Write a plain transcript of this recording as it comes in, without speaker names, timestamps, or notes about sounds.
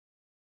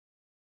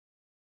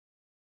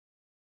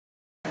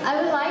I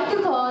would like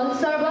to call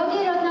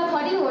Sarvagya Ratna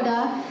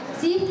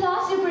Khadivoda, Chief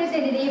Class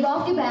Representative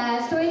of the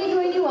Batch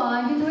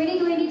 2021 to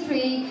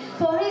 2023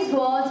 for his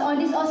words on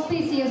this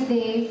auspicious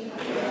day.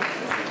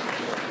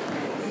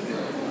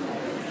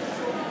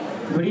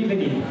 Good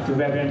evening to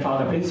Reverend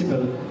Father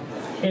Principal,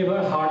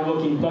 ever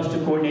hardworking plus 2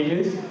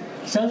 coordinators,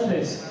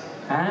 selfless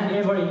and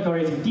ever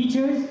encouraging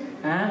teachers,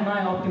 and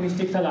my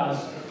optimistic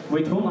fellows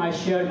with whom I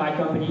shared my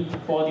company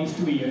for these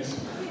 2 years.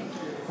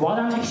 While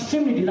I'm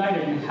extremely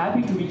delighted and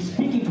happy to be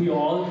speaking to you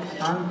all,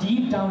 I'm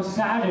deep down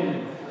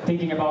saddened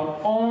thinking about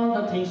all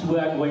the things we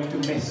are going to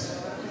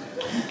miss.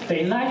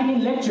 The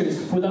enlightening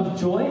lectures full of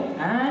joy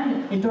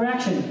and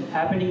interaction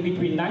happening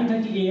between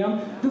 9:30 a.m.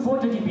 to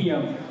 4:30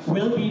 p.m.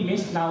 will be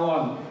missed now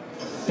on.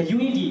 The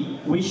unity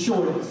we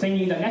showed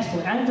singing the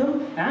national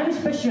anthem and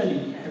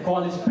especially the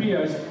college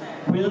prayers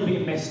will be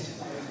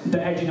missed. The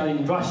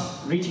adrenaline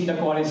rush reaching the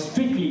college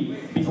strictly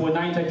before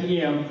 9:30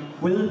 a.m.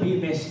 will be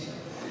missed.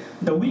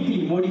 The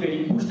weekly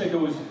motivating booster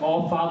dose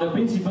of Father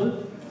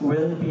Principal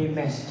will be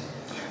missed.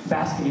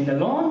 Basking in the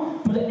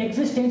lawn to the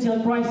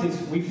existential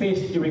crisis we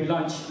faced during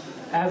lunch,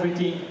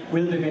 everything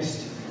will be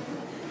missed.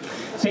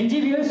 St.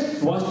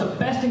 Xavier's was the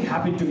best thing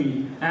happened to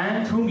me,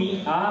 and through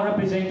me, I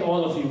represent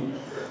all of you.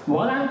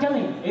 What I'm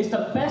telling is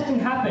the best thing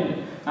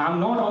happened.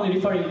 I'm not only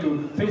referring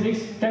to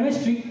physics,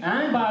 chemistry,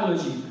 and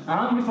biology.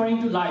 I'm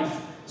referring to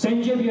life.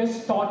 St.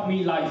 Xavier's taught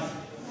me life.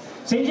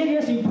 St.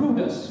 Xavier's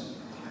improved us.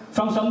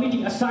 From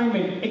submitting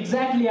assignment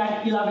exactly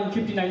at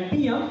 11:59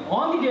 p.m.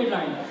 on the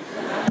deadline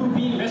to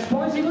being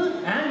responsible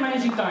and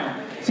managing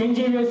time, St.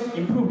 Xavier's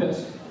improved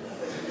us.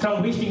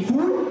 From wasting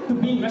food to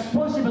being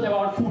responsible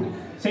about food,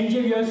 St.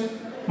 Xavier's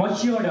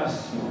matured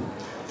us.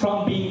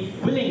 From being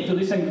willing to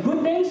listen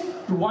good things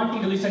to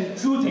wanting to listen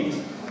true things,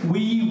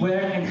 we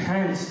were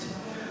enhanced.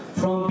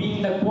 From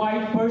being the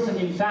quiet person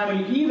in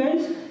family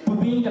events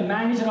to being the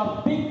manager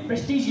of big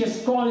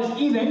prestigious college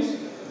events,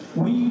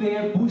 we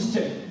were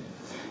boosted.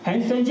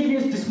 Hence, St.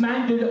 Xavier's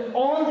dismantled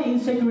all the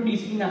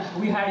insecurities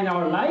we had in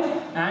our life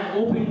and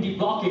opened the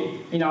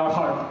blockade in our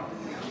heart.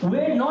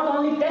 We're not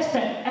only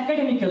tested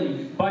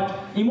academically, but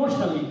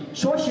emotionally,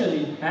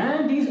 socially,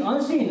 and these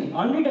unseen,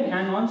 unwritten,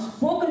 and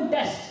unspoken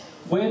tests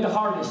were the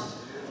hardest.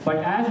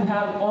 But as we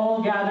have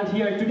all gathered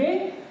here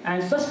today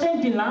and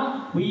sustained till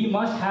now, we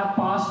must have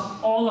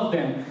passed all of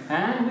them.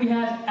 And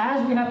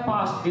as we have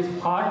passed this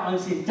hard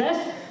unseen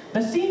test,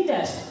 the seen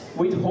test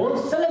with whole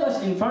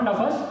syllabus in front of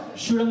us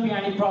shouldn't be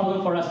any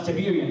problem for us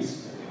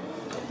Xavierians.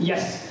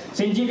 Yes,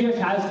 St. Xavier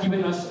has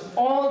given us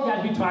all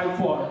that we tried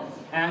for.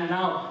 And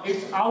now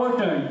it's our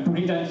turn to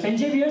return St.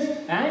 Xavier's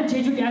and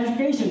Jesuit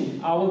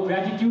education our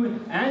gratitude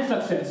and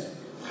success.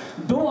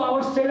 Though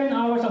our 7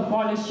 hours of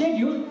college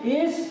schedule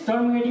is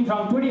terminating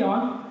from today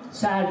on,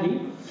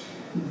 sadly,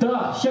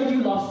 the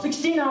schedule of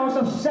 16 hours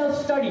of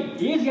self-study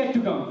is yet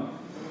to come.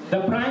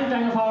 The prime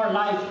time of our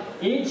life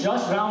is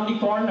just round the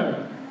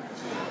corner.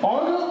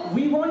 Although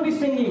we won't be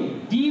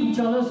singing Deep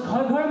Jalas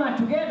Ghar Ghar Ma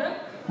together,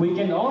 we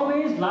can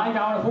always light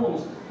our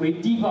homes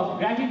with deep of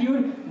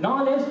gratitude,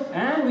 knowledge,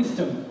 and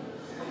wisdom.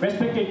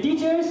 Respected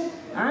teachers,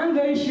 I'm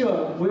very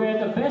sure we were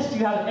the best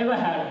you have ever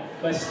had.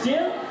 But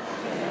still,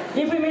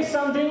 if we miss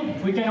something,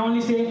 we can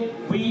only say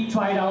we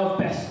tried our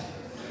best.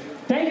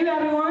 Thank you,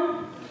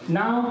 everyone.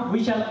 Now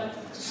we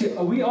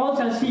all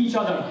shall see each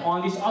other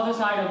on this other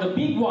side of the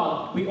big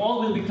wall. We all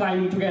will be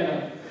climbing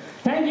together.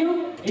 Thank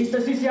you. It's the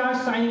CCR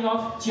signing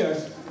off.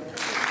 Cheers.